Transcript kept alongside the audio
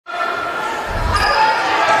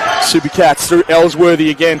Supercats through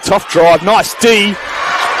Elsworthy again. Tough drive. Nice D.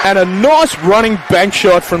 And a nice running bank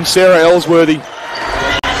shot from Sarah Elsworthy.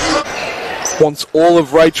 Wants all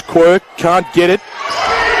of Rach Quirk. Can't get it.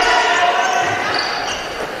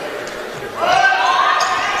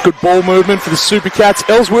 Good ball movement for the Supercats.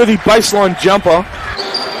 Elsworthy baseline jumper.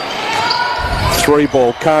 3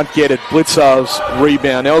 ball. Can't get it. Blitzar's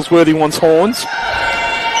rebound. Elsworthy wants horns.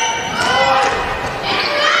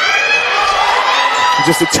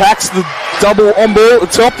 Just attacks the double on ball at the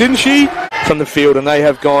top, didn't she? From the field, and they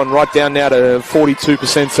have gone right down now to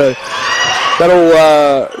 42%. So that'll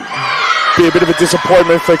be a bit of a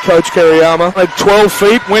disappointment for Coach Kariyama. At 12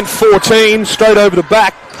 feet, went 14, straight over the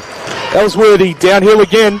back. Elsworthy downhill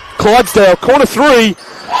again. Clydesdale, corner 3.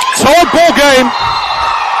 Tied ball game.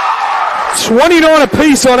 29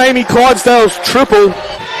 apiece on Amy Clydesdale's triple.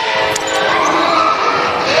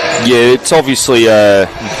 Yeah, it's obviously...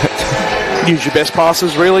 Use your best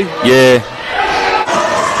passes, really. Yeah.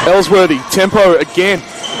 Elsworthy, tempo again.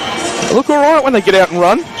 They look all right when they get out and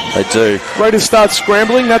run. They do. Raiders start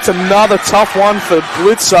scrambling. That's another tough one for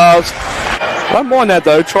Blitzards. Don't mind that,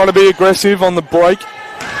 though. Trying to be aggressive on the break.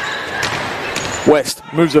 West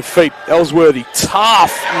moves her feet. Elsworthy,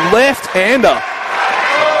 tough left-hander.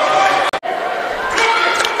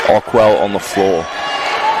 Ockwell on the floor.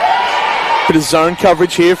 Bit of zone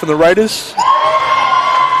coverage here from the Raiders.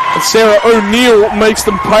 And Sarah O'Neill makes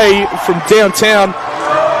them pay from downtown.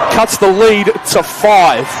 Cuts the lead to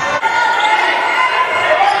 5.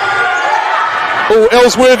 Oh,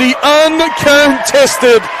 Elsworthy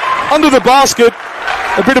uncontested under the basket.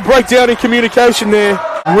 A bit of breakdown in communication there.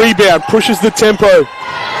 Rebound, pushes the tempo.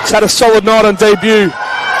 He's had a solid night on debut.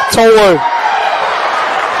 Tolo.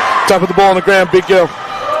 Dump of the ball on the ground, big girl.